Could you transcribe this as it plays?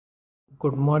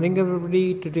Good morning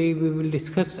everybody. Today we will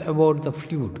discuss about the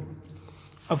fluid.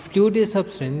 A fluid is a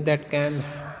substance that can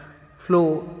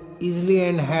flow easily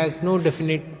and has no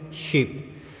definite shape.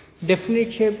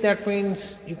 Definite shape, that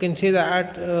means you can say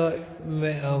that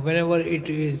whenever it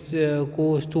is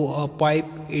goes to a pipe,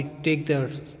 it take the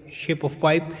shape of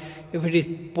pipe. If it is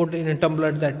put in a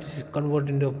tumbler, that is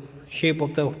converted into shape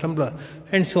of the tumbler,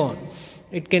 and so on.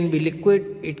 It can be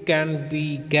liquid, it can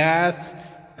be gas,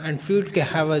 and fluid can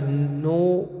have a no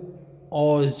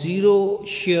or zero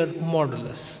shear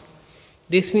modulus.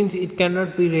 This means it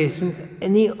cannot be resistant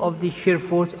any of the shear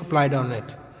force applied on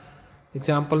it.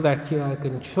 Example that here I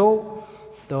can show: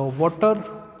 the water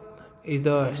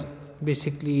is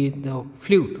basically the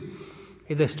fluid.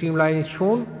 If the streamline is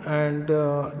shown, and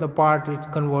the part is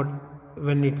converted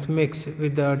when it's mixed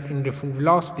with the in different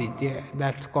velocity,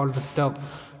 that's called the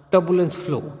turbulence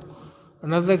flow.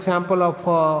 Another example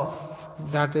of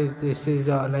that is this is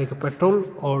like a petrol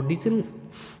or diesel.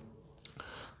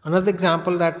 Another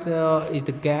example that is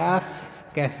the gas.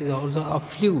 Gas is also a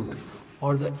fluid,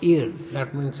 or the air,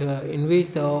 that means in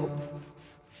which the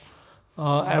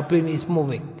airplane is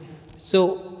moving.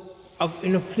 So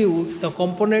in a fluid, the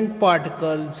component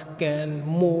particles can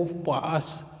move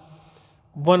past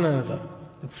one another.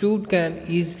 The fluid can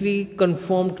easily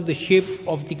conform to the shape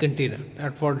of the container.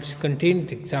 That's what is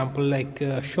contained. Example like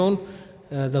shown.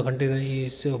 The container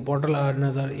is a bottle,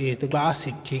 another is the glass.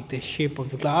 It takes the shape of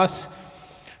the glass,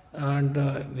 and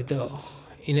with the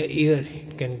inner air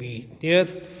it can be there.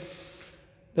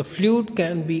 The fluid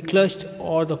can be clutched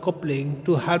or the coupling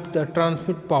to help the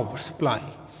transmit power supply.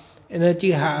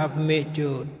 Energy have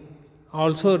measured.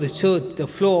 Also research the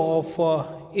flow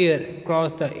of air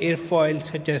across the airfoil,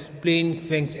 such as plane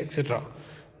wings, etc.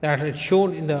 That is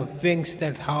shown in the wings,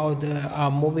 that how they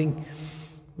are moving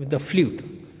with the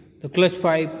fluid. The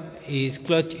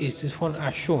clutch is this one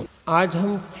as shown. आज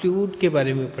हम fluid के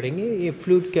बारे में पढ़ेंगे. ये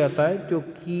fluid क्या होता है? जो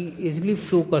कि इजीली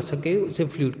फ्लो कर सके उसे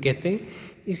फ्लूइड कहते हैं.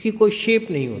 इसकी कोई शेप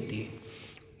नहीं होती है,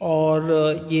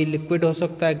 और ये लिक्विड हो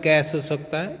सकता है, गैस हो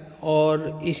सकता है,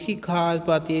 और इसकी खास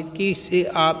बात ये कि इससे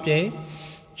आप जो है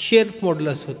शेयर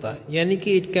मॉडुलस होता है, यानी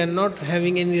कि it can not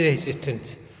having any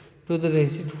resistance to the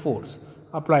resistive force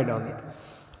applied on it.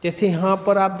 जैसे यहाँ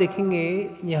पर आप देखेंगे,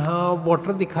 यहाँ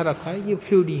वाटर दिखा रखा है, ये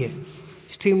फ्लूइड ही है.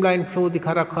 स्ट्रीमलाइन फ्लो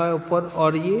दिखा रखा है ऊपर,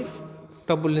 और ये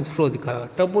टर्बुलेंस फ्लो दिखा रखा है.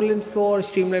 टर्बुलेंस फ्लो और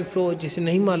स्ट्रीमलाइन फ्लो जिसे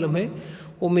नहीं मालूम है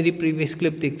वो मेरी प्रीवियस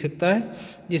क्लिप देख सकता है,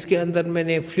 जिसके अंदर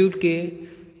मैंने फ्लूइड के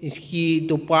इसकी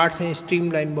दो पार्ट्स हैं,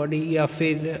 स्ट्रीमलाइन बॉडी या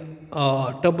फिर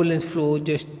टर्बुलेंस फ्लो,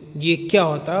 जस्ट ये क्या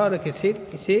होता है और कैसे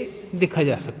इसे दिखा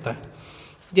जा सकता है.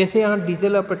 जैसे यहाँ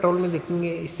डीजल और पेट्रोल में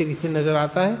देखेंगे, इस तरीके से नज़र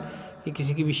आता है. ये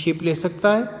किसी की भी शेप ले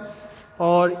सकता है,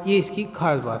 और ये इसकी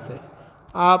खास बात है.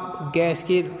 आप गैस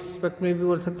के रिस्पेक्ट में भी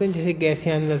बोल सकते हैं. जैसे गैस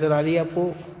यहाँ नज़र आ रही है आपको,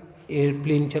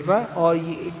 एयरप्लेन चल रहा है, और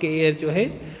ये एक एयर जो है,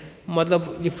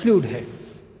 मतलब ये फ्लूइड है.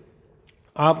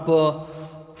 आप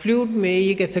फ्लूइड में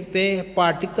ये कह सकते हैं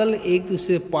पार्टिकल एक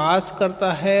दूसरे पास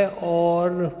करता है,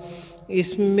 और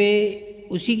इसमें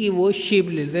उसी की वो शेप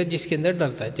ले लेता है जिसके अंदर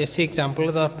डलता है. जैसे एग्जांपल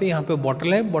के तौर पे यहाँ पे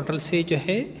बॉटल है, बॉटल से जो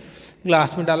है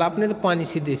ग्लास में डाला आपने, तो पानी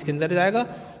सीधे इसके अंदर जाएगा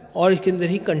और इसके अंदर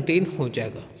ही कंटेन हो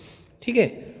जाएगा. ठीक है.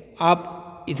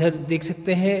 आप इधर देख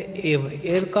सकते हैं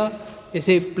एयर का,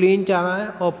 जैसे प्लेन जा रहा है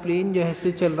और प्लेन जो है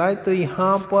से चल रहा है, तो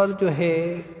यहाँ पर जो है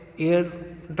एयर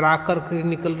ड्रा करके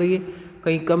निकल रही है,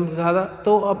 कहीं कम ज़्यादा,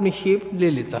 तो अपनी शेप ले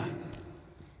लेता है.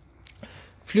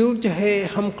 फ्लूइड जो है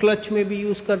हम क्लच में भी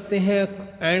यूज़ करते हैं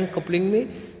एंड कपलिंग में,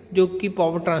 जो कि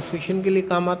पावर ट्रांसमिशन के लिए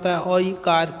काम आता है, और ये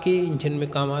कार के इंजन में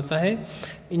काम आता है.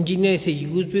 इंजीनियर इसे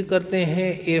यूज़ भी करते हैं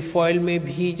एयरफॉयल में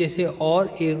भी, जैसे, और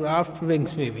एयरक्राफ्ट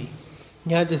विंग्स में भी.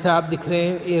 यहाँ जैसे आप दिख रहे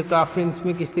हैं एयरक्राफ्ट विंग्स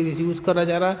में किस तरीके से यूज़ करा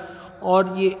जा रहा है,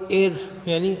 और ये एयर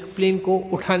यानी प्लेन को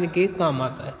उठाने के काम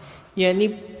आता है. यानी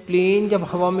प्लेन जब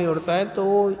हवा में उड़ता है तो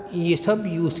ये सब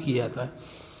यूज़ किया जाता है.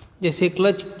 जैसे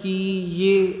क्लच की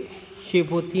ये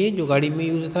शेप होती है जो गाड़ी में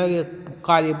यूज़ होता है,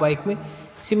 कार या बाइक में.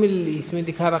 सिमिलरली इसमें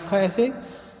दिखा रखा है ऐसे.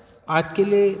 आज के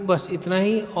लिए बस इतना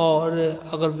ही, और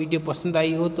अगर वीडियो पसंद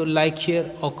आई हो तो लाइक,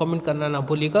 शेयर और कमेंट करना ना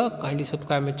भूलिएगा. Kindly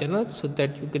subscribe my channel so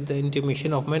that you get the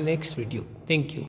information of my next video. Thank you.